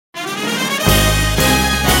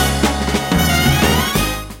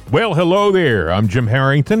Well, hello there. I'm Jim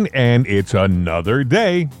Harrington, and it's another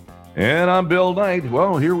day. And I'm Bill Knight.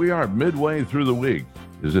 Well, here we are, midway through the week.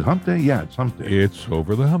 Is it hump day? Yeah, it's hump day. It's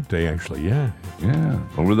over the hump day, actually, yeah. Yeah,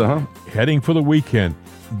 over the hump. Heading for the weekend.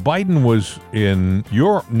 Biden was in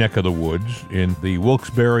your neck of the woods in the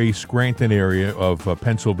Wilkes-Barre, Scranton area of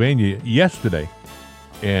Pennsylvania yesterday.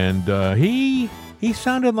 And he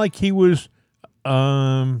sounded like he was,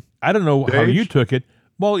 I don't know how you took it.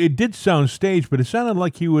 Well, it did sound staged, but it sounded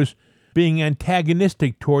like he was being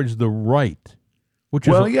antagonistic towards the right. Which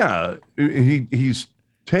is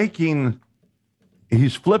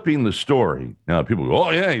he's flipping the story. Now, people go,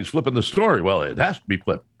 oh, yeah, he's flipping the story. Well, it has to be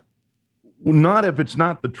flipped. Not if it's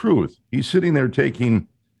not the truth. He's sitting there taking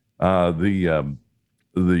the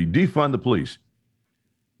defund the police.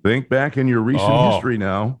 Think back in your recent history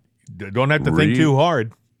now. Don't have to think too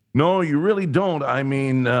hard. No, you really don't. I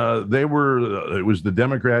mean, it was the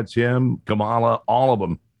Democrats, him, Kamala, all of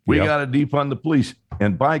them. We got to defund the police.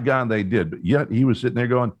 And by God, they did. But yet he was sitting there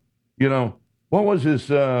going, what was his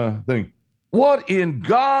thing? What in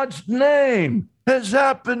God's name has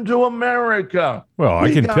happened to America? Well,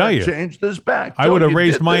 I can tell you. Change this back. I would have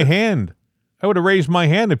raised my hand. I would have raised my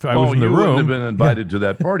hand if I was in the room. You wouldn't have been invited to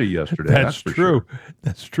that party yesterday. That's true. Sure.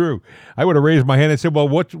 That's true. I would have raised my hand and said, well,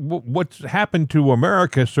 what's happened to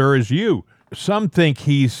America, sir, is you. Some think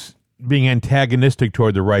he's being antagonistic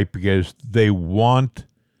toward the right because they want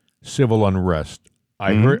civil unrest.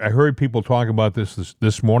 I heard people talk about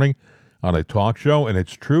this morning on a talk show, and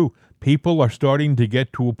it's true. People are starting to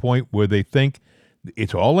get to a point where they think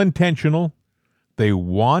it's all intentional. They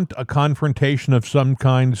want a confrontation of some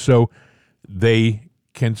kind, so they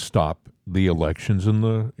can stop the elections in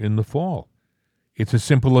the fall. It's as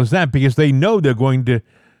simple as that, because they know they're going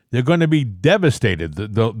to be devastated.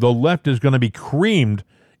 The left is going to be creamed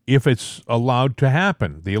if it's allowed to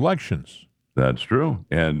happen, the elections. That's true.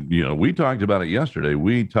 And, we talked about it yesterday.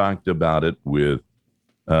 We talked about it with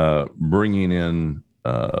bringing in,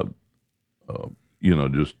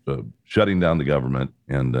 just shutting down the government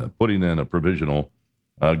and putting in a provisional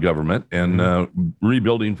government and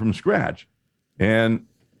rebuilding from scratch. And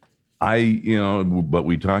but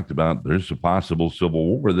we talked about there's a possible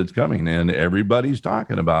civil war that's coming, and everybody's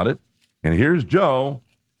talking about it. And here's Joe.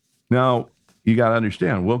 Now, you got to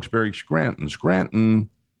understand, Wilkes-Barre, Scranton. Scranton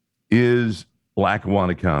is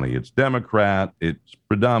Lackawanna County. It's Democrat. It's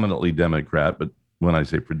predominantly Democrat, but when I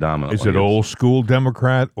say predominantly, is it old school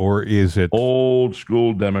Democrat or is it old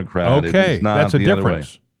school Democrat? Okay, that's a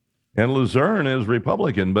difference. And Luzerne is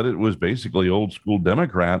Republican, but it was basically old school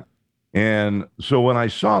Democrat. And so when I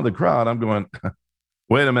saw the crowd, I'm going,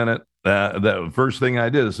 wait a minute. The first thing I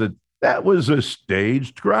did is said, that was a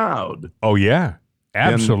staged crowd. Oh, yeah,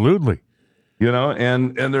 absolutely.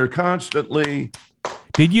 And they're constantly.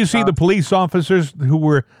 Did you see the police officers who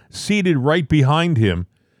were seated right behind him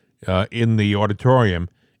in the auditorium?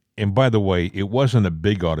 And by the way, it wasn't a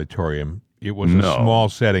big auditorium. It was a small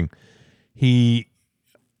setting. He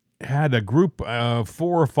had a group of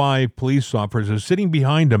 4 or 5 police officers sitting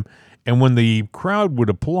behind him, and when the crowd would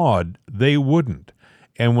applaud, they wouldn't.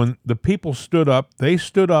 And when the people stood up, they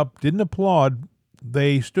stood up, didn't applaud,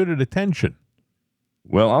 they stood at attention.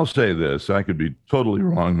 Well, I'll say this. I could be totally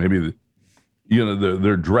wrong. Maybe,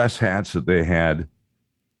 their dress hats that they had,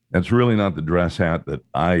 that's really not the dress hat that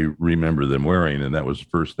I remember them wearing, and that was the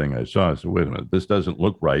first thing I saw. I said, wait a minute, this doesn't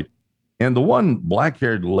look right. And the one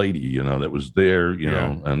black-haired lady, that was there,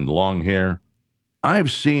 and long hair,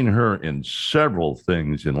 I've seen her in several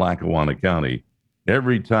things in Lackawanna County.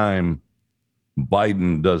 Every time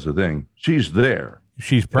Biden does a thing, she's there.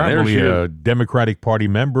 She's probably a Democratic Party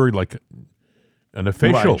member, like an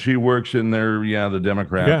official. Right. She works in the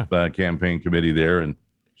Democrat campaign committee there, and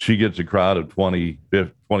she gets a crowd of 20,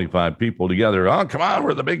 25 people together. Oh, come on,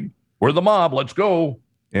 we're the mob, let's go.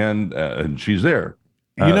 And she's there.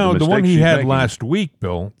 The one he had last week,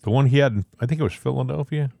 Bill, the one he had, I think it was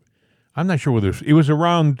Philadelphia. I'm not sure whether it was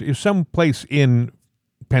some place in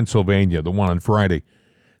Pennsylvania, the one on Friday.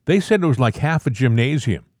 They said it was like half a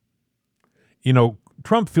gymnasium.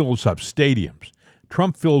 Trump fills up stadiums.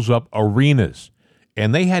 Trump fills up arenas.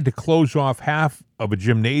 And they had to close off half of a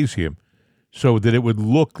gymnasium so that it would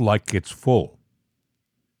look like it's full.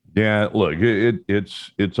 Yeah, look,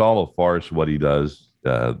 it's all a farce what he does.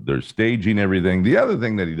 They're staging everything. The other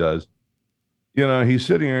thing that he does, he's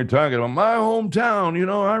sitting here talking about my hometown.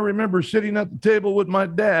 I remember sitting at the table with my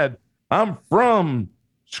dad. I'm from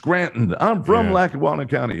Scranton. I'm from Lackawanna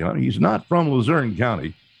County. He's not from Luzerne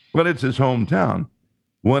County, but it's his hometown.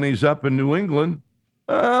 When he's up in New England,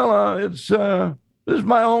 this is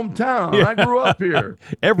my hometown. I grew up here.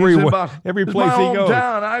 every place he goes.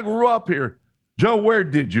 Hometown. I grew up here. Joe, where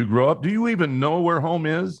did you grow up? Do you even know where home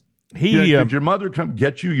is? Did your mother come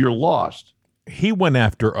get you? You're lost. He went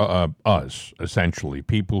after us, essentially,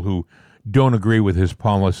 people who don't agree with his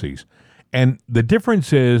policies. And the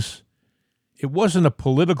difference is, it wasn't a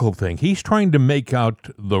political thing. He's trying to make out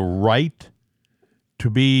the right to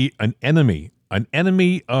be an enemy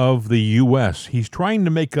of the U.S. He's trying to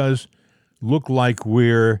make us look like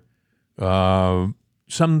we're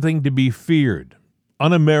something to be feared,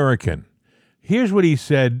 un-American. Here's what he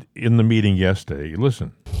said in the meeting yesterday.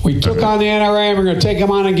 Listen. We took on the NRA, and we're going to take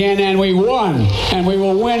them on again, and we won, and we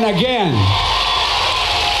will win again.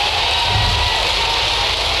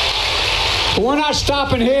 But we're not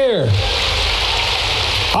stopping here.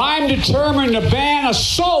 I'm determined to ban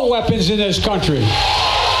assault weapons in this country.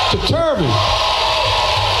 Determined.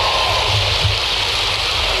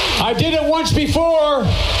 I did it once before,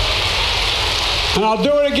 and I'll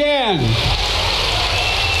do it again.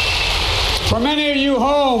 For many of you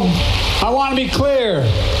home, I want to be clear.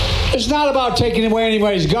 It's not about taking away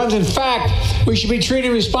anybody's guns. In fact, we should be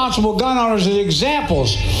treating responsible gun owners as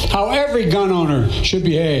examples how every gun owner should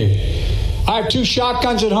behave. I have 2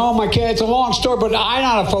 shotguns at home. It's a long story, but I'm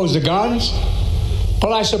not opposed to guns.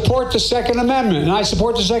 But I support the Second Amendment, and I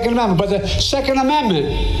support the Second Amendment. But the Second Amendment,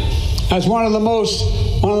 as one of the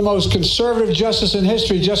most conservative justices in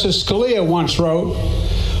history, Justice Scalia once wrote,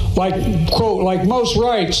 quote, like most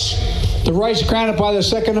rights, the rights granted by the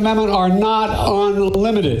Second Amendment are not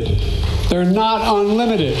unlimited. They're not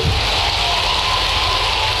unlimited.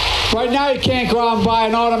 Right now, you can't go out and buy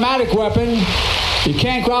an automatic weapon. You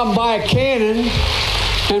can't go out and buy a cannon.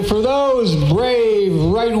 And for those brave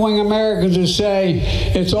right-wing Americans who say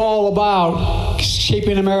it's all about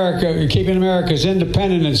keeping America's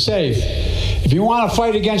independent and safe, if you want to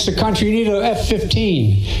fight against the country, you need an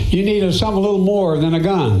F-15. You need something a little more than a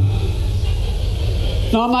gun.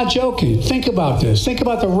 No, I'm not joking. Think about this. Think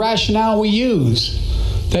about the rationale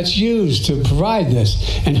that's used to provide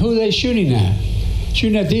this, and who they're shooting at.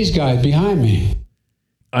 Shooting at these guys behind me.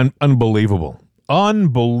 Unbelievable.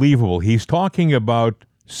 Unbelievable. He's talking about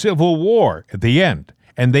Civil War at the end.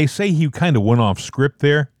 And they say he kind of went off script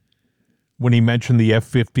there when he mentioned the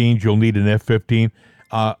F-15s. You'll need an F-15.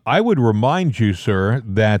 I would remind you, sir,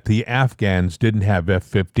 that the Afghans didn't have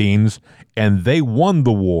F-15s, and they won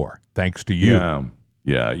the war, thanks to you.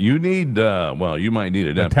 Yeah. You need, you might need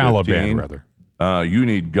an F-15. Taliban, rather. You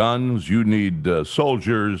need guns. You need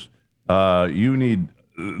soldiers.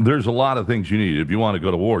 There's a lot of things you need if you want to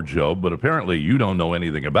go to war, Joe, but apparently you don't know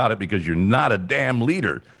anything about it because you're not a damn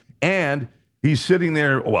leader. And he's sitting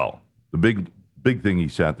there, the big thing he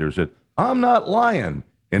sat there said, I'm not lying.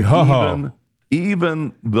 And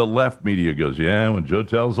even the left media goes, yeah, when Joe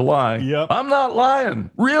tells a lie, yep. I'm not lying.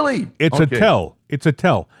 Really? It's a tell. It's a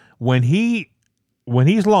tell. When he's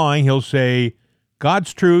lying, he'll say,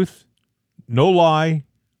 God's truth, no lie,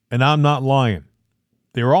 and I'm not lying.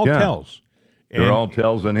 They're all tells. They're all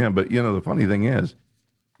tells on him. But, the funny thing is,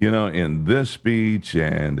 in this speech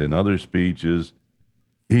and in other speeches,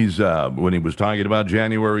 he's, when he was talking about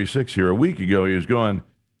January 6th here a week ago, he was going,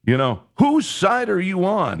 whose side are you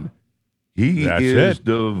on? He is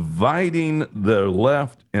dividing the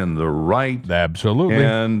left and the right. Absolutely.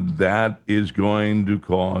 And that is going to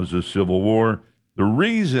cause a civil war. The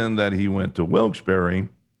reason that he went to Wilkes-Barre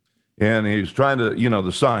and he's trying to,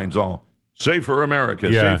 the signs all, Safer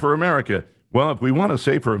America, Safer America. Well, if we want a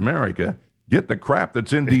safer America, get the crap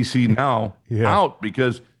that's in D.C. now out,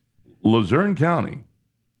 because Luzerne County,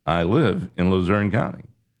 I live in Luzerne County.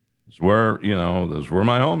 It's where, that's where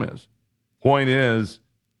my home is. Point is,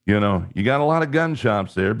 you got a lot of gun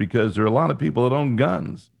shops there because there are a lot of people that own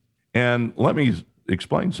guns. And let me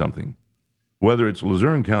explain something. Whether it's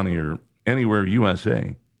Luzerne County or anywhere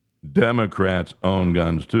USA, Democrats own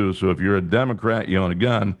guns too. So if you're a Democrat, you own a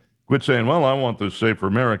gun, quit saying, well, I want this safer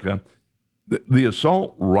America. The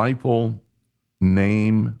assault rifle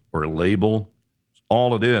name or label,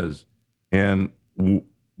 all it is. And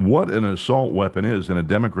what an assault weapon is in a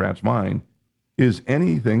Democrat's mind is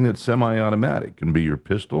anything that's semi-automatic. It can be your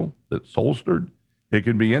pistol that's holstered. It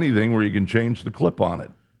can be anything where you can change the clip on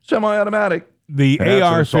it. Semi-automatic. The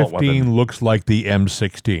AR-15 looks like the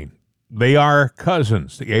M16. They are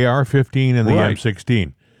cousins, the AR-15 and the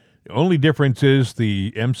M16. The only difference is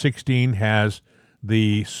the M16 has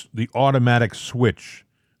the automatic switch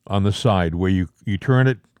on the side where you turn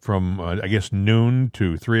it from, noon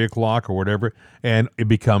to 3 o'clock or whatever, and it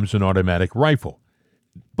becomes an automatic rifle.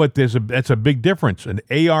 But that's a big difference. An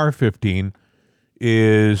AR-15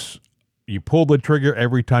 is you pull the trigger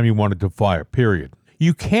every time you want it to fire, period.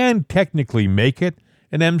 You can technically make it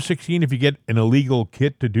an M16 if you get an illegal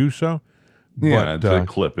kit to do so, Yeah, But, it's a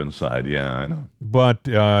clip inside. Yeah, I know. but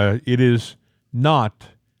it is not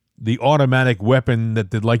the automatic weapon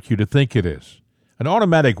that they'd like you to think it is. An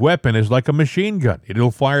automatic weapon is like a machine gun.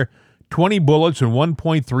 It'll fire 20 bullets in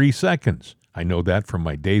 1.3 seconds. I know that from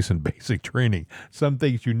my days in basic training. Some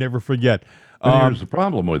things you never forget. But here's the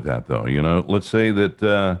problem with that, though. Let's say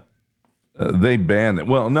that they ban it.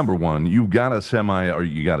 Well, number one, you got a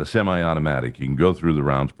semi-automatic. You can go through the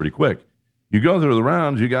rounds pretty quick. You go through the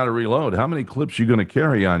rounds, you got to reload. How many clips you going to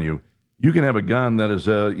carry on you? You can have a gun that is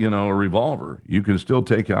a revolver. You can still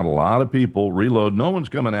take out a lot of people, reload. No one's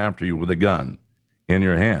coming after you with a gun in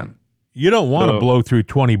your hand. You don't want to blow through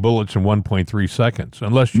 20 bullets in 1.3 seconds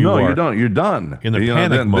unless you are. You don't. You're done. In the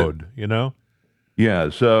panic mode, Yeah,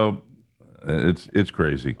 so it's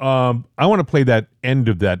crazy. I want to play that end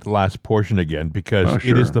of that last portion again because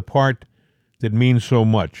sure. it is the part that means so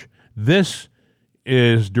much. This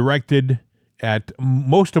is directed at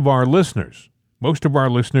most of our listeners. Most of our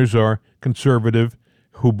listeners are conservative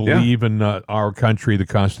who believe in our country, the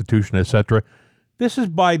Constitution, etc. This is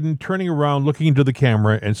Biden turning around, looking into the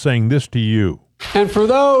camera, and saying this to you. And for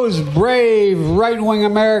those brave right-wing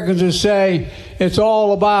Americans who say it's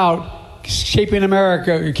all about keeping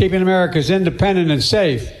America's independent and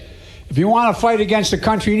safe, if you want to fight against the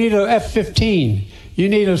country, you need an F-15. You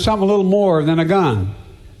need something a little more than a gun.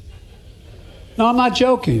 No, I'm not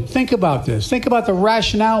joking. Think about this. Think about the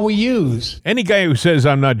rationale we use. Any guy who says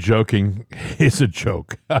I'm not joking is a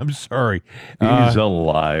joke. I'm sorry. He's a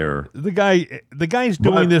liar. The guy's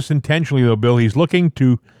doing this intentionally, though, Bill. He's looking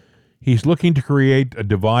to create a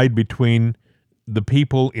divide between the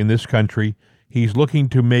people in this country. He's looking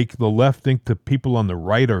to make the left think the people on the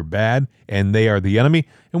right are bad and they are the enemy.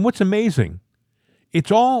 And what's amazing,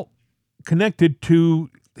 it's all connected to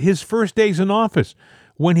his first days in office,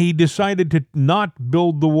 when he decided to not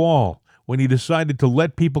build the wall, when he decided to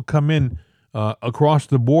let people come in across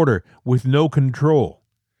the border with no control.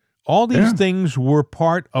 All these things were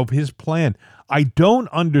part of his plan. I don't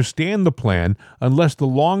understand the plan unless the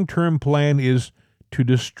long-term plan is to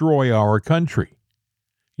destroy our country.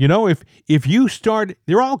 If you start,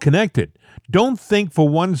 they're all connected. Don't think for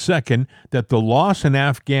 1 second that the loss in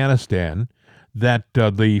Afghanistan, that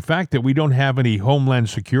the fact that we don't have any homeland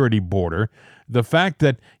security border, the fact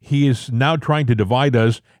that he is now trying to divide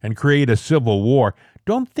us and create a civil war,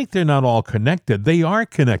 don't think they're not all connected. They are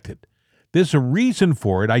connected. There's a reason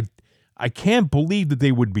for it. I can't believe that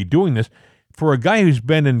they would be doing this. For a guy who's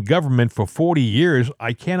been in government for 40 years,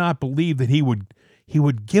 I cannot believe that he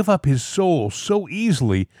would give up his soul so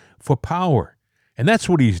easily for power. And that's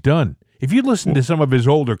what he's done. If you listen to some of his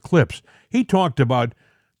older clips, he talked about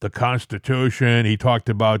the Constitution. He talked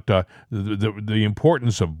about the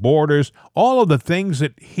importance of borders, all of the things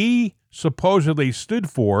that he supposedly stood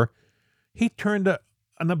for. He turned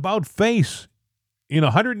an about face in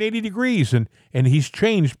 180 degrees, and he's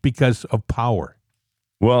changed because of power.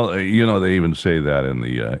 Well, they even say that in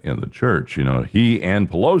the church. He and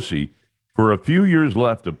Pelosi, for a few years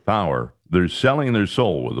left of power, they're selling their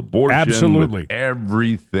soul with abortion, absolutely, with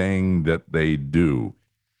everything that they do.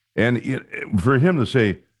 And for him to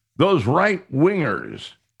say, those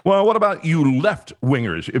right-wingers, well, what about you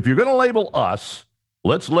left-wingers? If you're going to label us,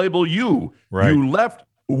 let's label you. Right. You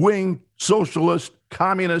left-wing socialist,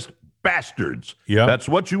 communist bastards. Yep. That's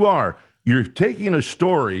what you are. You're taking a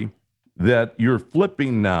story that you're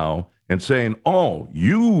flipping now and saying, oh,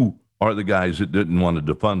 you are the guys that didn't want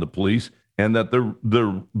to defund the police and that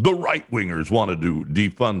the right-wingers want to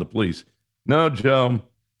defund the police. No, Joe.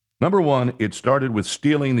 Number one, it started with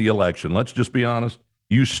stealing the election. Let's just be honest.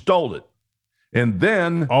 You stole it. And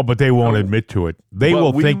then... Oh, but they won't admit to it. They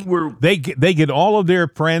will think... They get all of their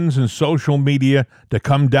friends and social media to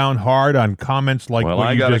come down hard on comments like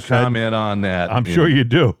what you just said. Well, I got to comment on that. I'm sure you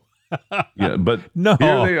do. Yeah, but no.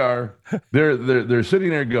 Here they are. They're sitting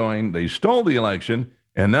there going, they stole the election,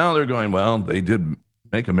 and now they're going, well, they did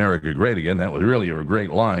make America great again. That was really a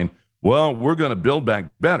great line. Well, we're going to build back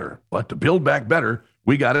better. But to build back better,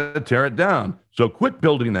 we got to tear it down. So quit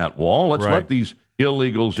building that wall. Let's let these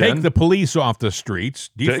illegals take the police off the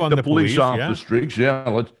streets. Defund Take the police off the streets.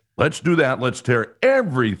 Yeah, let's do that. Let's tear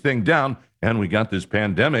everything down. And we got this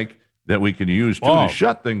pandemic that we can use to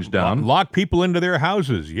shut things down. Lock people into their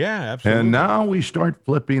houses. Yeah, absolutely. And now we start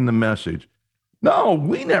flipping the message. No,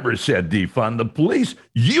 we never said defund the police.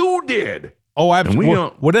 You did. Oh, absolutely.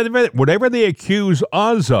 Whatever they accuse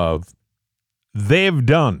us of, they've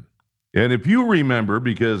done. And if you remember,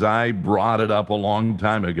 because I brought it up a long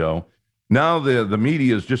time ago, now the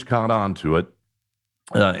media has just caught on to it,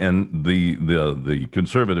 and the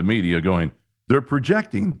conservative media going, they're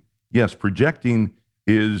projecting. Yes, projecting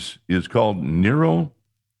is called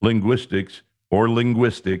neuro-linguistics, or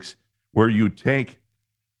linguistics, where you take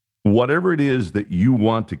whatever it is that you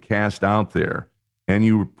want to cast out there and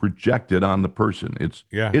you project it on the person.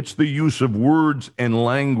 It's the use of words and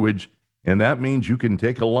language, and that means you can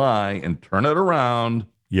take a lie and turn it around.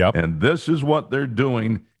 Yep. And this is what they're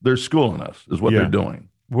doing. They're schooling us, is what they're doing.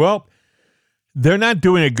 Well, they're not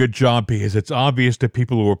doing a good job because it's obvious to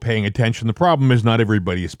people who are paying attention. The problem is not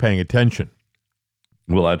everybody is paying attention.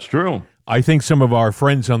 Well, that's true. I think some of our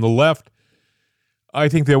friends on the left, I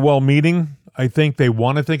think they're well-meaning. I think they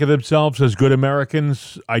want to think of themselves as good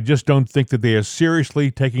Americans. I just don't think that they are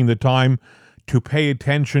seriously taking the time to pay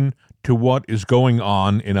attention to what is going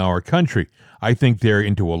on in our country. I think they're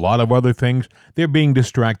into a lot of other things. They're being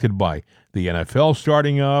distracted by the NFL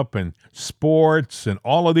starting up and sports and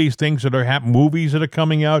all of these things that are happening, movies that are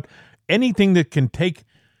coming out. Anything that can take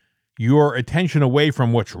your attention away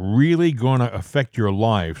from what's really going to affect your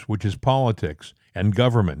lives, which is politics and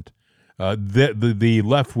government, the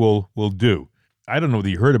left will do. I don't know whether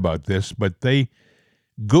you heard about this, but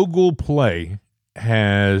Google Play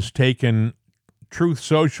has taken Truth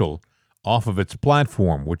Social off of its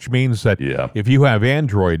platform, which means that if you have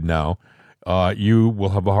Android now, you will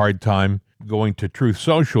have a hard time going to Truth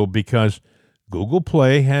Social because Google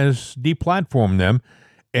Play has deplatformed them.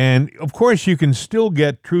 And, of course, you can still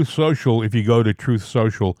get Truth Social if you go to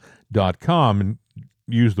truthsocial.com and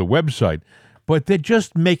use the website, but they're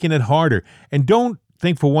just making it harder. And don't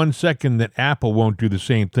think for 1 second that Apple won't do the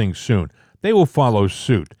same thing soon. They will follow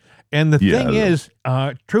suit. And the thing is,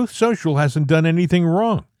 Truth Social hasn't done anything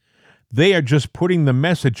wrong. They are just putting the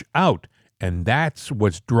message out, and that's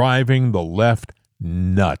what's driving the left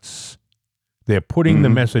nuts. They're putting the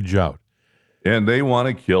message out. And they want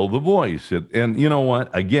to kill the voice. And you know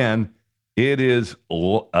what? Again, it is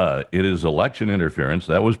election interference.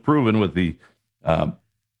 That was proven with the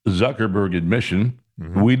Zuckerberg admission.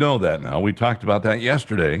 We know that now. We talked about that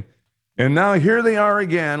yesterday. And now here they are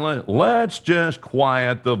again. Let's just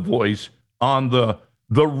quiet the voice on the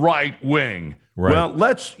right wing. Right.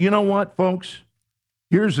 Well, you know what, folks?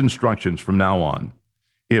 Here's instructions from now on.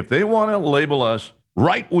 If they want to label us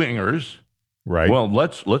right-wingers, well,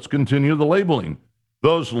 let's continue the labeling.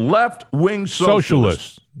 Those left-wing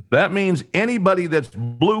socialists. That means anybody that's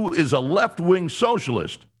blue is a left-wing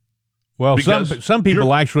socialist. Well, some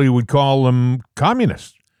people actually would call them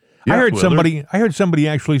communists. Yeah, I heard somebody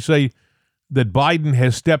actually say that Biden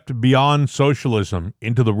has stepped beyond socialism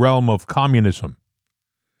into the realm of communism.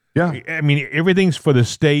 Yeah. I mean, everything's for the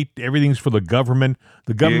state. Everything's for the government.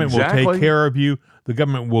 The government will take care of you. The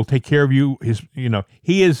government will take care of you. He's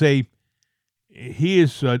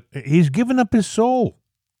given up his soul.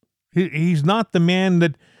 He's not the man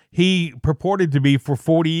that he purported to be for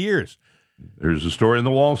 40 years. There's a story in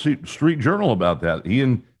the Wall Street Journal about that. He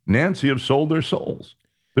and Nancy have sold their souls.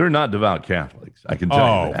 They're not devout Catholics, I can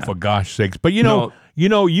tell you that. Oh, for gosh sakes. But you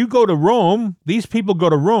go to Rome, these people go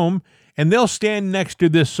to Rome, and they'll stand next to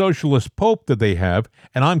this socialist pope that they have.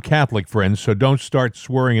 And I'm Catholic, friends, so don't start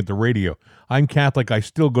swearing at the radio. I'm Catholic. I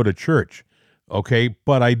still go to church, okay?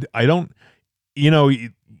 But I don't,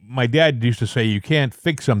 my dad used to say you can't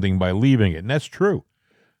fix something by leaving it, and that's true.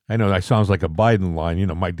 I know that sounds like a Biden line.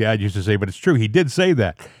 My dad used to say, but it's true. He did say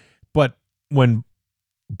that. But when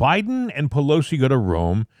Biden and Pelosi go to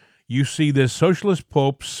Rome, you see this socialist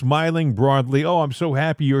pope smiling broadly. Oh, I'm so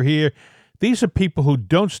happy you're here. These are people who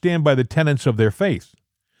don't stand by the tenets of their faith.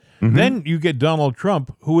 Mm-hmm. Then you get Donald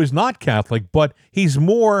Trump, who is not Catholic, but he's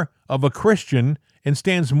more of a Christian and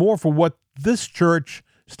stands more for what this church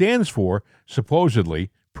stands for, supposedly,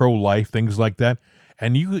 pro-life, things like that.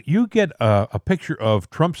 And you get a picture of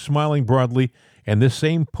Trump smiling broadly and this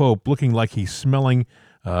same pope looking like he's smelling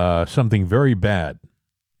something very bad.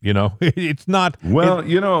 It's not... Well,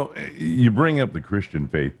 you bring up the Christian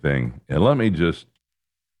faith thing, and let me just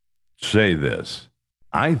say this.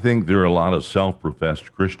 I think there are a lot of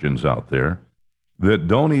self-professed Christians out there that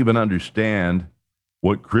don't even understand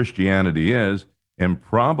what Christianity is and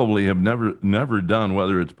probably have never done,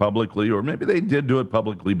 whether it's publicly or maybe they did do it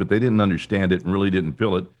publicly, but they didn't understand it and really didn't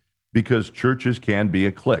feel it because churches can be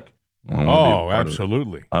a clique.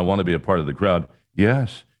 Absolutely. I want to be a part of the crowd.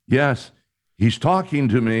 Yes. He's talking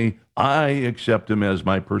to me. I accept him as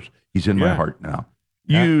my person. He's in my heart now.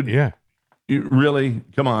 You really,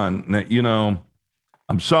 come on.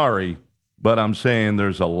 I'm sorry, but I'm saying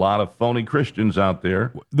there's a lot of phony Christians out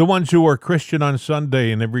there. The ones who are Christian on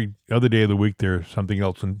Sunday and every other day of the week, they're something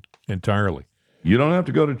else entirely. You don't have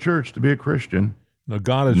to go to church to be a Christian. No,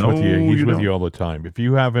 God is with you. He's with you all the time. If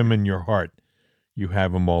you have him in your heart, you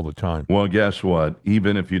have him all the time. Well, guess what?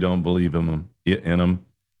 Even if you don't believe in him,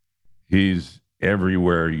 he's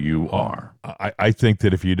everywhere you are. I think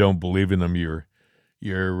that if you don't believe in him, you're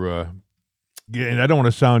and I don't want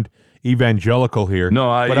to sound evangelical here. No,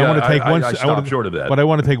 but I want to take one. I stopped short of that. But I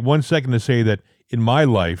want to take 1 second to say that in my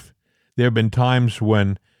life, there have been times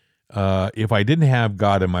when, if I didn't have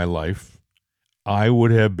God in my life, I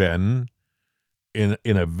would have been in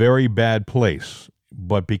a very bad place.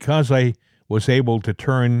 But because I was able to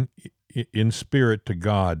turn in spirit to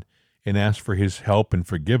God and ask for His help and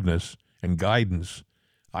forgiveness and guidance,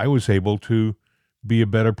 I was able to be a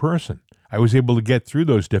better person. I was able to get through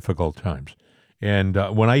those difficult times. And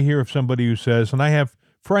when I hear of somebody who says, and I have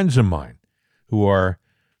friends of mine who are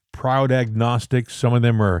proud agnostics, some of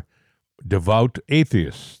them are devout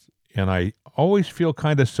atheists, and I always feel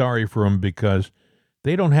kind of sorry for them because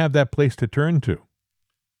they don't have that place to turn to.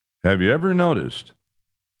 Have you ever noticed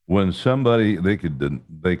when somebody, they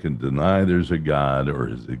can deny there's a God or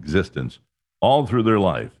His existence all through their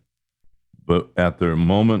life, but at their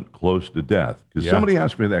moment close to death? Because somebody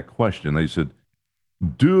asked me that question. They said,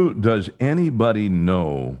 does anybody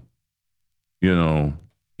know,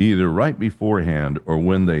 either right beforehand or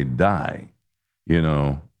when they die,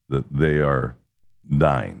 that they are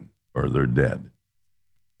dying or they're dead?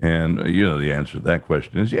 And, the answer to that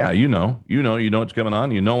question is, you know what's going on.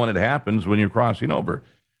 You know when it happens, when you're crossing over.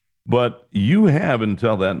 But you have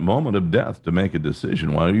until that moment of death to make a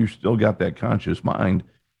decision. While you still got that conscious mind,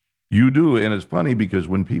 you do. And it's funny because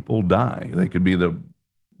when people die, they could be the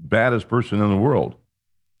baddest person in the world.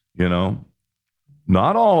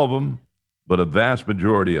 Not all of them, but a vast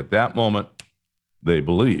majority at that moment, they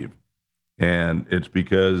believe. And it's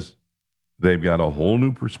because they've got a whole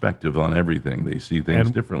new perspective on everything. They see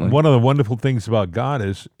things differently. One of the wonderful things about God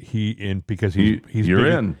is because he's you're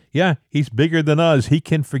bigger, in. Yeah, He's bigger than us. He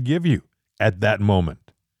can forgive you at that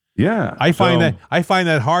moment. Yeah. I find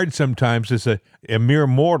that hard sometimes as a mere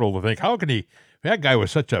mortal to think, how can that guy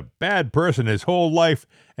was such a bad person his whole life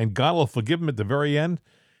and God will forgive him at the very end?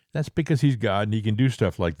 That's because He's God and He can do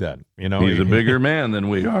stuff like that. He's a bigger man than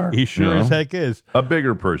we are. He sure as heck is. A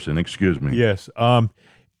bigger person, excuse me. Yes.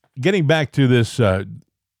 Getting back to this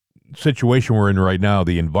situation we're in right now,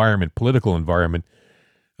 the political environment,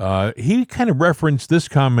 he kind of referenced this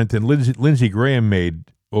comment that Lindsey Graham made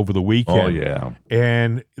over the weekend. Oh, yeah.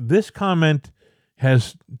 And this comment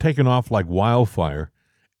has taken off like wildfire.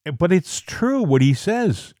 But it's true what he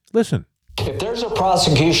says. Listen. If there's a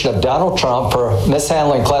prosecution of Donald Trump for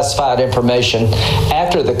mishandling classified information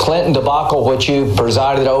after the Clinton debacle, which you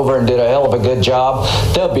presided over and did a hell of a good job,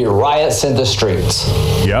 there'll be riots in the streets.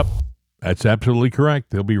 Yep, that's absolutely correct.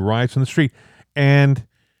 There'll be riots in the street. And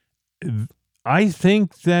I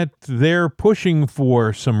think that they're pushing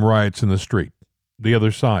for some riots in the street, the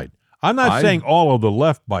other side. I'm not saying all of the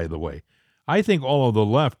left, by the way. I think all of the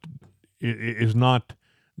left is not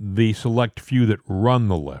the select few that run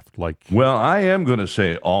the left. Well, I am going to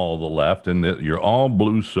say all the left, and that you're all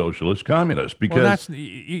blue socialist communists, because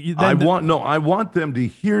I want them to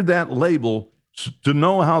hear that label to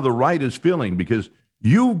know how the right is feeling, because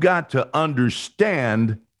you've got to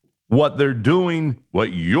understand what they're doing,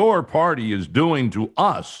 what your party is doing to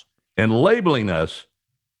us and labeling us.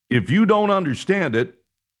 If you don't understand it,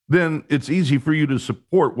 then it's easy for you to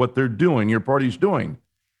support what they're doing, your party's doing.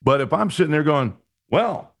 But if I'm sitting there going,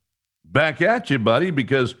 well, back at you, buddy,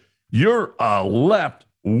 because you're a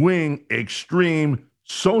left-wing extreme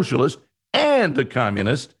socialist and a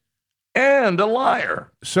communist and a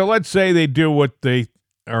liar. So let's say they do what they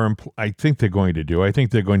are. I think they're going to do. I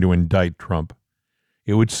think they're going to indict Trump.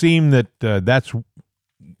 It would seem that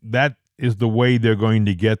that is the way they're going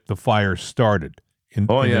to get the fire started.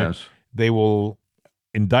 Yes. They will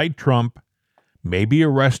indict Trump, maybe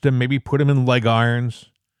arrest him, maybe put him in leg irons,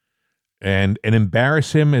 and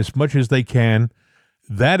embarrass him as much as they can.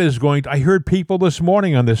 That is going to, I heard people this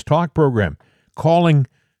morning on this talk program calling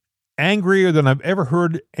angrier than I've ever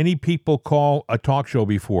heard any people call a talk show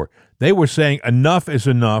before. They were saying enough is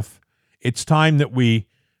enough. It's time that we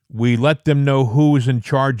let them know who is in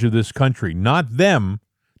charge of this country. Not them,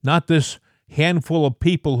 not this handful of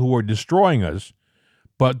people who are destroying us,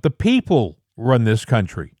 but the people run this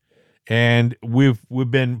country. And we've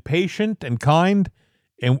been patient and kind,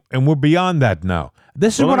 and we're beyond that now.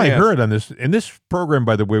 This is what I heard on this. And this program,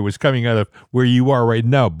 by the way, was coming out of where you are right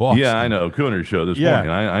now, Boston. Yeah, I know. Cooner show this morning.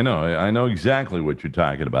 I know exactly what you're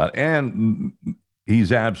talking about. And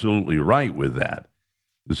he's absolutely right with that.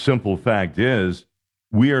 The simple fact is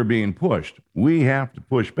we are being pushed. We have to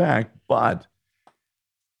push back. But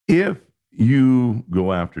if you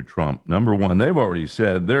go after Trump, number one, they've already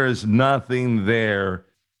said there is nothing there.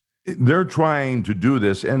 They're trying to do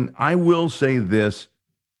this. And I will say this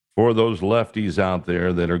for those lefties out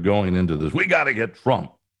there that are going into this. We got to get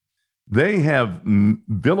Trump. they have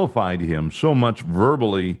vilified him so much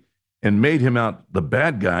verbally and made him out the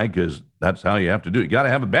bad guy, because that's how you have to do it. You got to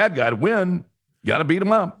have a bad guy to win. You got to beat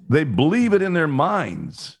him up. They believe it in their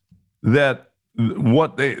minds that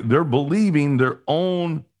what they're believing their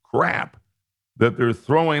own crap that they're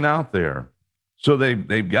throwing out there. So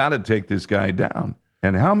they've got to take this guy down.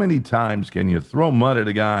 And how many times can you throw mud at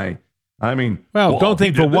a guy? I mean, well, don't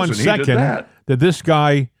think for 1 second that this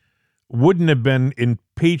guy wouldn't have been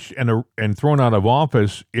impeached and thrown out of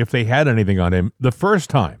office if they had anything on him the first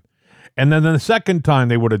time. And then the second time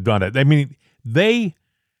they would have done it. I mean, they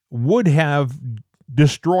would have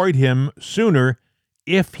destroyed him sooner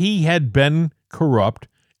if he had been corrupt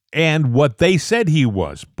and what they said he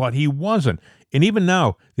was, but he wasn't. And even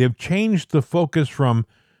now, they've changed the focus from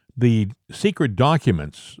the secret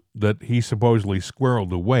documents that he supposedly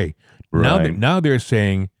squirreled away. Right. Now they're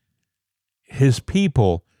saying his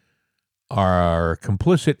people are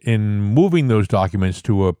complicit in moving those documents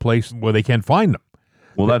to a place where they can't find them.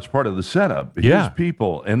 Well, that's part of the setup. Yeah. His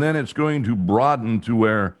people. And then it's going to broaden to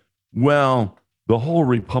where, well, the whole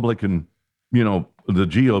Republican, the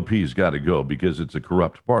GOP's got to go because it's a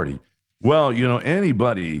corrupt party. Well,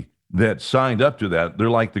 anybody that signed up to that, they're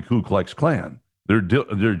like the Ku Klux Klan. They're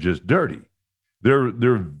just dirty.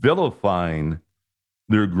 They're vilifying.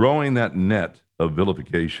 They're growing that net of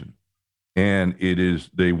vilification. And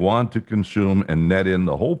they want to consume and net in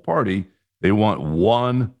the whole party. They want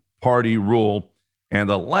one party rule. And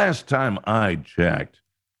the last time I checked,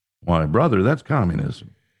 why, brother, that's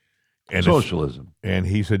communism and socialism. And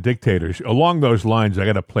he's a dictator. Along those lines, I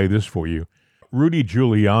got to play this for you. Rudy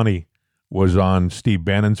Giuliani was on Steve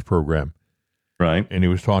Bannon's program. Right. And he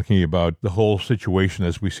was talking about the whole situation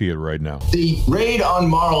as we see it right now. The raid on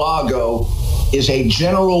Mar-a-Lago is a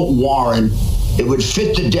general warrant. It would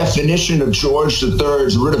fit the definition of George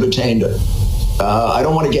III's writ of attainder. I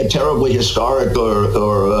don't want to get terribly historic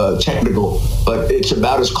or technical, but it's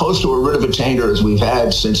about as close to a writ of attainder as we've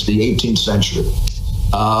had since the 18th century.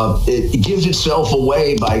 It gives itself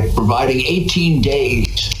away by providing 18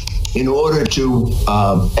 days in order to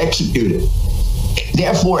execute it.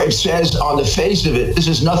 Therefore, it says on the face of it, this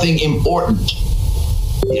is nothing important.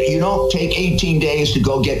 You don't take 18 days to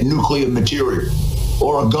go get nuclear material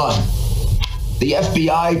or a gun. The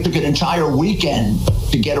FBI took an entire weekend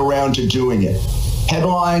to get around to doing it.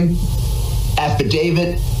 Headline,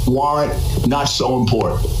 affidavit, warrant, not so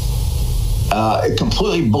important. It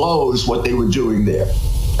completely blows what they were doing there.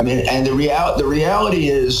 I mean, and the reality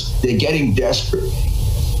is they're getting desperate.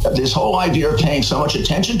 This whole idea of paying so much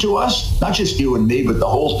attention to us, not just you and me, but the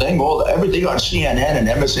whole thing, everything on CNN and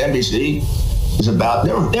MSNBC is about,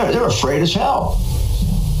 they're afraid as hell.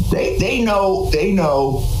 They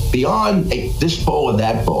know beyond this poll and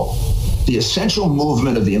that poll, the essential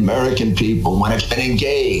movement of the American people, when it's been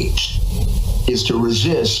engaged, is to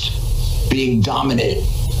resist being dominated.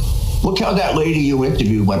 Look how that lady you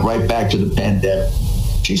interviewed went right back to the pandemic.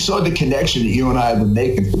 She saw the connection that you and I have been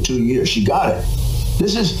making for 2 years. She got it.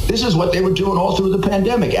 This is what they were doing all through the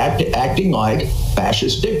pandemic, acting like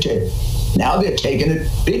fascist dictators. Now they're taking it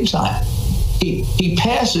big time. He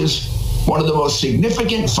passes one of the most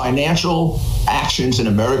significant financial actions in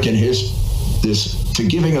American history, this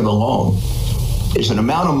forgiving of the loan. It's an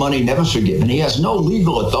amount of money never forgiven. He has no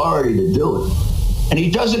legal authority to do it. And he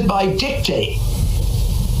does it by dictate.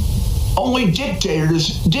 Only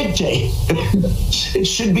dictators dictate. It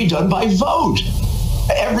should be done by vote.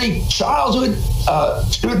 Every childhood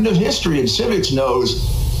student of history and civics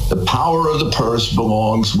knows the power of the purse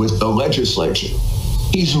belongs with the legislature.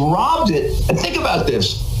 He's robbed it, and think about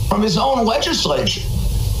this, from his own legislature.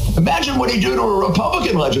 Imagine what he'd do to a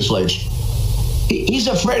Republican legislature. He's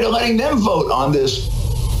afraid of letting them vote on this,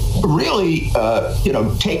 really,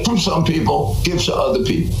 take from some people, give to other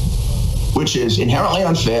people, which is inherently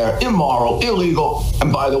unfair, immoral, illegal,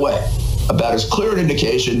 and by the way, about as clear an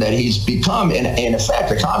indication that he's become, in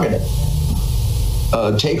effect, a communist.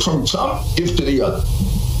 Take from some, give to the other.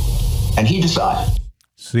 And he decided.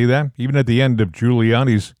 See that? Even at the end of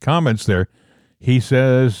Giuliani's comments there, he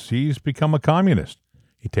says he's become a communist.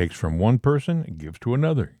 He takes from one person and gives to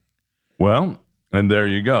another. Well, and there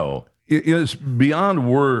you go. It is beyond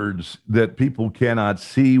words that people cannot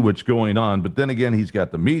see what's going on. But then again, he's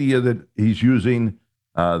got the media that he's using,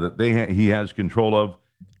 that he has control of.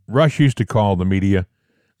 Rush used to call the media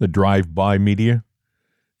the drive-by media.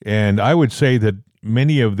 And I would say that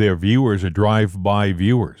many of their viewers are drive-by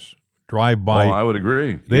viewers. Drive-by. Oh, I would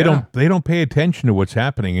agree. They don't pay attention to what's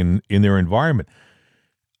happening in their environment.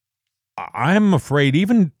 I'm afraid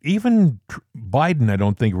even Biden, I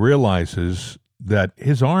don't think, realizes that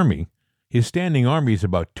his standing army is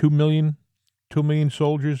about 2 million 2 million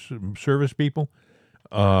soldiers, service people.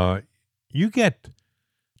 You get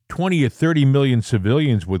 20 or 30 million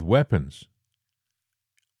civilians with weapons.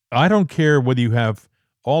 I don't care whether you have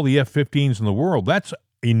all the F-15s in the world. That's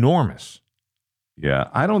enormous. Yeah,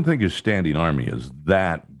 I don't think his standing army is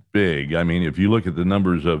that big. I mean, if you look at the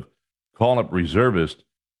numbers of call-up reservists,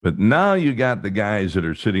 but now you got the guys that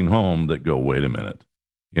are sitting home that go, wait a minute.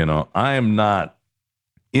 I am not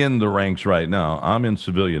in the ranks right now. I'm in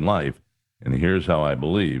civilian life, and here's how I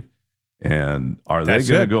believe. And are they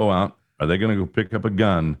going to go out? Are they going to go pick up a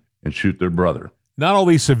gun and shoot their brother? Not all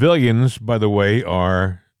these civilians, by the way,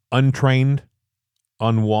 are untrained,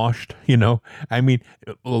 unwashed. I mean,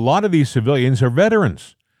 a lot of these civilians are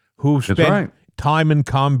veterans who spent time in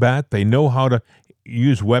combat. They know how to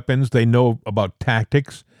use weapons. They know about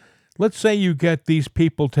tactics. Let's say you get these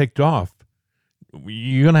people ticked off.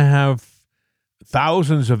 You're going to have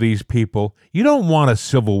thousands of these people. You don't want a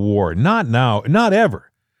civil war. Not now, not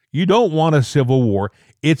ever. You don't want a civil war.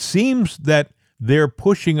 It seems that they're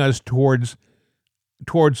pushing us towards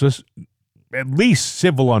us, at least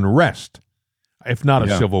civil unrest, if not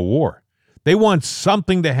a civil war. They want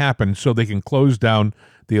something to happen so they can close down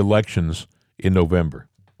the elections in November.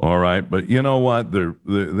 All right, but you know what?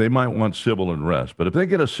 They might want civil unrest, but if they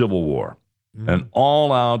get a civil war, an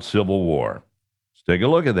all-out civil war, let's take a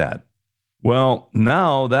look at that. Well,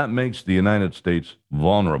 now that makes the United States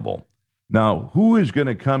vulnerable. Now, who is going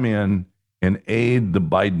to come in and aid the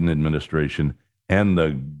Biden administration and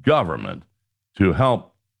the government to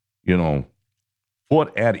help,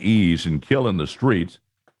 put at ease and kill in the streets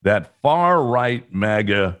that far-right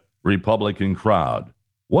MAGA Republican crowd?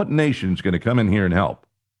 What nation's going to come in here and help?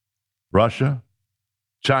 Russia?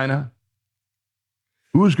 China?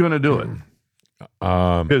 Who's going to do it?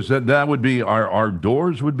 Because that would be, our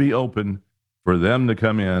doors would be open for them to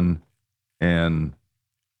come in, and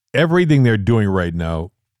everything they're doing right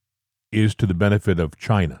now is to the benefit of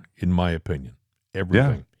China, in my opinion.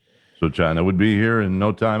 Everything. Yeah. So China would be here in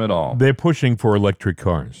no time at all. They're pushing for electric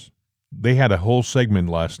cars. They had a whole segment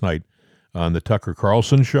last night on the Tucker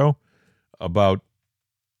Carlson show about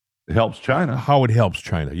it helps China. How it helps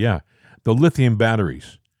China, yeah. The lithium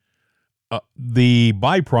batteries. The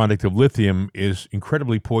byproduct of lithium is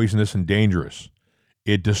incredibly poisonous and dangerous.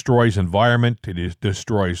 It destroys environment. It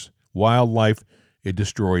destroys wildlife. It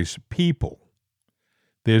destroys people.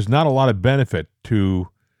 There's not a lot of benefit to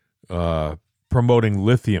promoting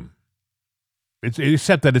lithium,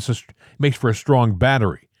 except that it makes for a strong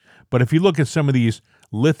battery. But if you look at some of these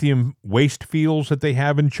lithium waste fields that they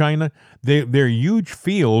have in China, they're huge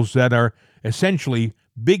fields that are essentially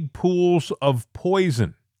big pools of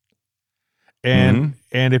poison. And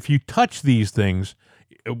if you touch these things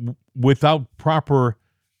without proper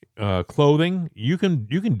clothing, you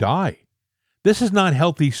can die. This is not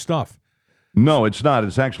healthy stuff. No, it's not.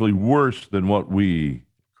 It's actually worse than what we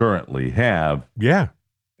currently have. Yeah.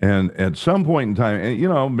 And at some point in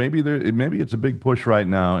time, maybe it's a big push right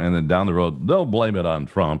now, and then down the road they'll blame it on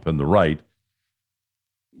Trump and the right,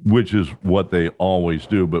 which is what they always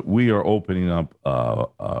do. But we are opening up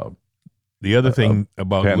the other thing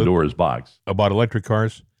about Pandora's box about electric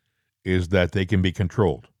cars is that they can be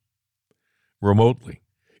controlled remotely.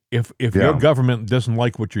 If your government doesn't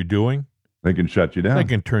like what you're doing, they can shut you down. They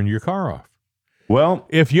can turn your car off. Well,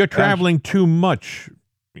 if you're traveling too much,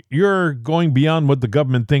 you're going beyond what the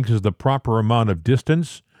government thinks is the proper amount of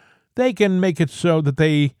distance, they can make it so that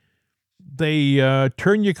they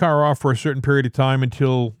turn your car off for a certain period of time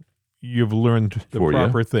until you've learned the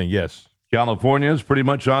proper thing. Yes. California is pretty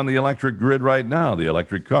much on the electric grid right now. The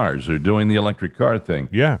electric cars are doing the electric car thing.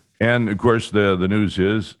 Yeah. And, of course, the news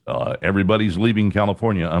is everybody's leaving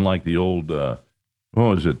California, unlike the old, what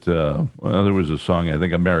was it? Well, there was a song, I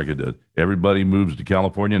think America did. Everybody moves to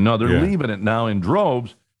California. No, they're leaving it now in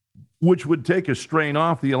droves, which would take a strain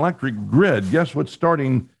off the electric grid. Guess what's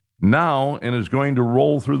starting now and is going to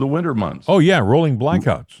roll through the winter months? Oh, yeah, rolling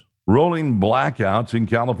blackouts. Rolling blackouts in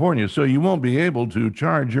California, so you won't be able to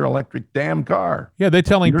charge your electric damn car. Yeah, they're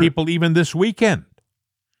telling people even this weekend.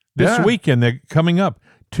 This weekend, they're coming up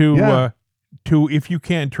to if you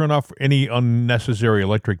can't turn off any unnecessary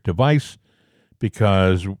electric device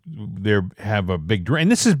because they have a big drain.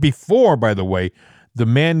 And this is before, by the way, the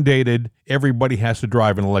mandated everybody has to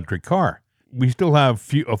drive an electric car. We still have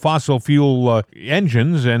fossil fuel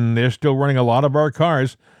engines, and they're still running a lot of our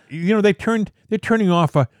cars. They're turning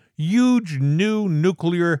off a huge new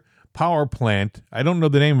nuclear power plant. I don't know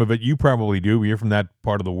the name of it. You probably do. You're from that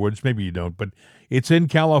part of the woods. Maybe you don't, but it's in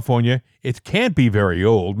California. It can't be very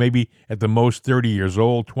old, maybe at the most 30 years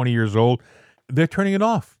old, 20 years old. They're turning it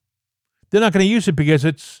off. They're not going to use it because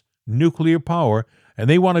it's nuclear power, and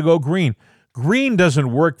they want to go green. Green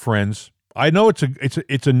doesn't work, friends. I know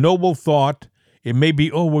it's a noble thought. It may be,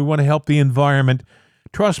 we want to help the environment.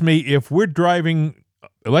 Trust me, if we're driving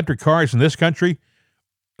electric cars in this country,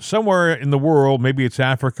 somewhere in the world, maybe it's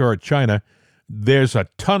Africa or China, there's a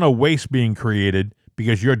ton of waste being created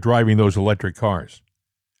because you're driving those electric cars.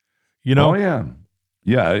 You know? Oh, yeah.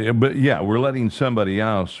 Yeah, but we're letting somebody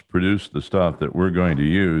else produce the stuff that we're going to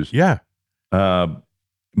use. Yeah.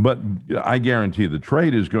 But I guarantee the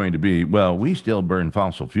trade is going to be, well, we still burn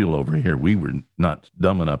fossil fuel over here. We were not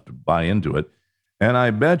dumb enough to buy into it. And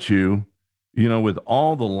I bet you, with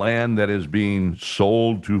all the land that is being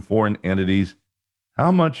sold to foreign entities,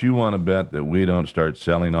 how much you want to bet that we don't start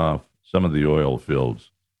selling off some of the oil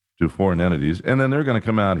fields to foreign entities, and then they're going to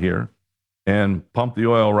come out here and pump the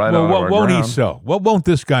oil right out of our what won't ground. he sell? What won't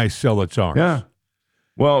this guy sell that's ours? Yeah.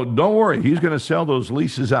 Well, don't worry. He's going to sell those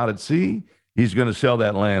leases out at sea. He's going to sell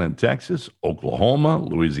that land in Texas, Oklahoma,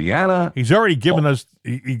 Louisiana. He's already given us,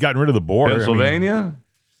 he's gotten rid of the border. Pennsylvania.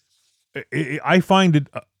 I find it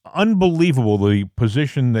unbelievable the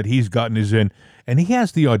position that he's gotten is in, and he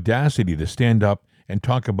has the audacity to stand up and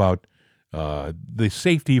talk about the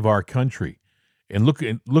safety of our country, and look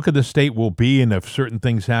at the state we'll be in if certain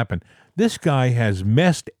things happen. This guy has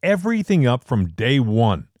messed everything up from day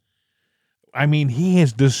one. I mean, he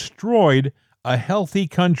has destroyed a healthy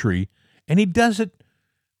country, and he does it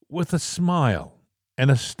with a smile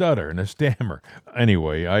and a stutter and a stammer.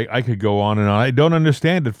 Anyway, I could go on and on. I don't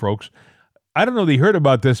understand it, folks. I don't know if you heard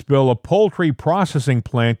about this, Bill. A poultry processing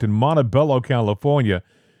plant in Montebello, California,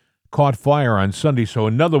 caught fire on Sunday, so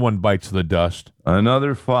another one bites the dust.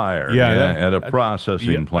 Another fire at a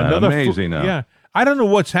processing plant. Amazing. Yeah. I don't know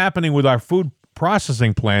what's happening with our food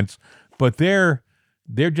processing plants, but they're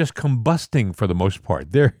just combusting for the most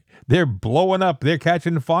part. They're blowing up. They're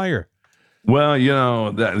catching fire. Well,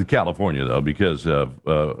 that California, though, because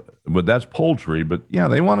but that's poultry. But,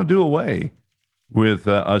 they want to do away with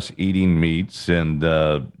us eating meats, and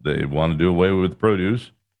they want to do away with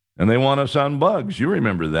produce, and they want us on bugs. You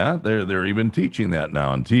remember that. They're even teaching that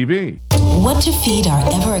now on TV. What to feed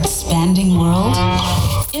our ever-expanding world?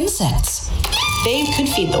 Insects. They could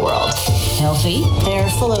feed the world. Healthy. They're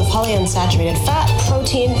full of polyunsaturated fat,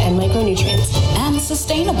 protein, and micronutrients. And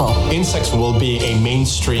sustainable. Insects will be a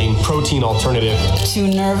mainstream protein alternative. Too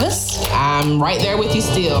nervous? I'm right there with you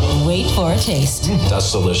still. Wait for a taste.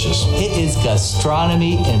 That's delicious. It is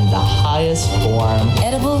gastronomy in the highest form.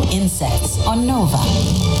 Edible insects on Nova.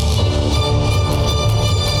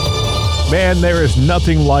 Man, there is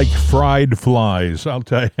nothing like fried flies, I'll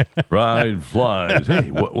tell you. Fried flies. Hey,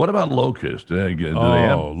 what about locusts? Do they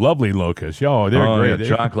have lovely locusts. Oh, they're great.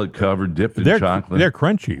 Yeah, chocolate covered, dipped in chocolate. They're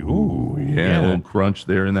crunchy. Ooh, yeah, a little crunch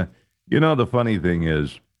there and that. The funny thing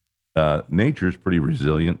is, nature's pretty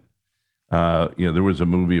resilient. There was a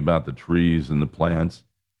movie about the trees and the plants,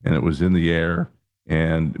 and it was in the air,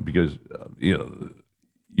 and because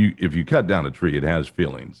if you cut down a tree, it has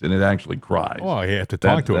feelings, and it actually cries. Oh, you have to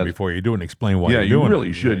talk to it before you do and explain why you're doing it. Yeah, you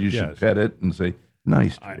really should. You should pet it and say,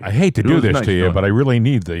 nice tree. I hate to do this to you, but I really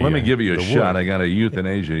need the Let me give you a shot. wood. I got to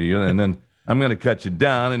euthanasia you, and then I'm going to cut you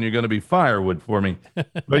down, and you're going to be firewood for me.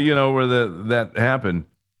 But, where that happened,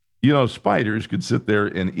 spiders could sit there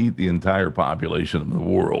and eat the entire population of the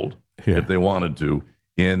world if they wanted to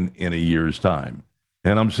in a year's time.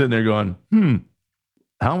 And I'm sitting there going,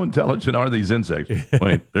 how intelligent are these insects?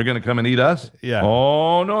 Wait, they're going to come and eat us? Yeah.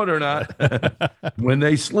 Oh, no, they're not. When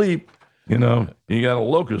they sleep, you got a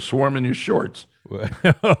locust swarm in your shorts.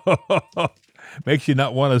 Makes you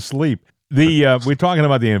not want to sleep. We're talking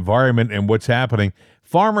about the environment and what's happening.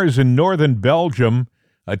 Farmers in northern Belgium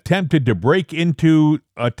attempted to break into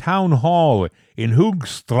a town hall in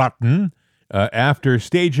Hoogstraten after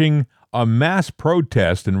staging a mass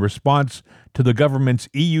protest in response to the government's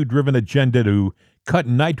EU-driven agenda to cut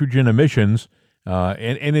nitrogen emissions,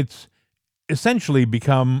 and it's essentially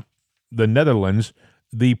become the Netherlands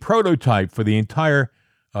the prototype for the entire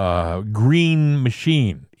green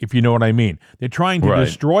machine, if you know what I mean. They're trying to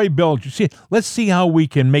destroy Belgium. Let's see how we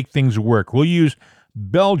can make things work. We'll use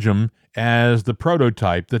Belgium as the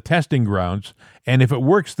prototype, the testing grounds, and if it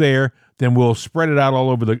works there, then we'll spread it out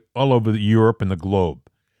all over Europe and the globe.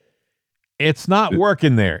 It's not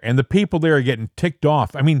working there, and the people there are getting ticked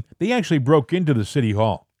off. I mean, they actually broke into the city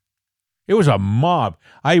hall. It was a mob.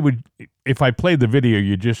 If I played the video,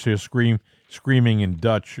 you'd just hear screaming in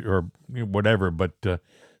Dutch or whatever, but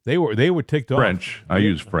they were ticked off. French. I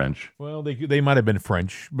use French. Well, they might have been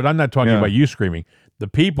French, but I'm not talking about you screaming. The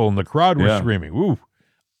people in the crowd were screaming. Ooh.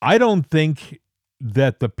 I don't think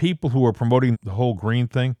that the people who are promoting the whole green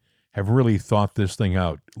thing have really thought this thing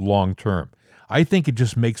out long term. I think it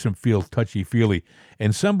just makes them feel touchy-feely.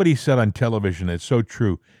 And somebody said on television, it's so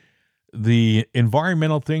true, the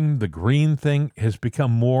environmental thing, the green thing, has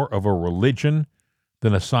become more of a religion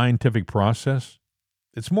than a scientific process.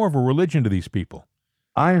 It's more of a religion to these people.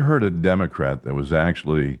 I heard a Democrat that was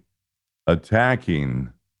actually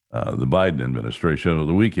attacking the Biden administration over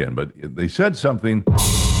the weekend, but they said something.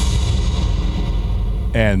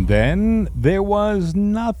 And then there was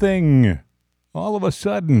nothing. All of a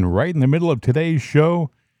sudden, right in the middle of today's show,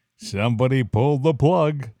 somebody pulled the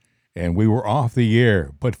plug and we were off the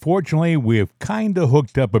air. But fortunately, we have kind of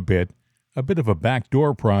hooked up a bit of a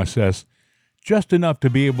backdoor process, just enough to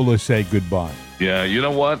be able to say goodbye. Yeah, you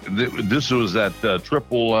know what? This was that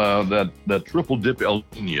triple dip El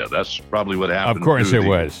Nino. That's probably what happened. Of course it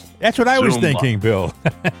was. That's what I was thinking, Bill.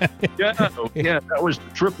 yeah, that was the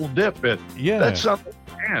triple dip. That's something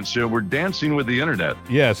to dance. We're dancing with the internet.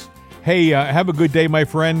 Yes. Hey, have a good day, my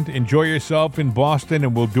friend. Enjoy yourself in Boston,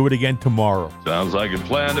 and we'll do it again tomorrow. Sounds like a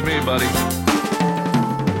plan to me, buddy.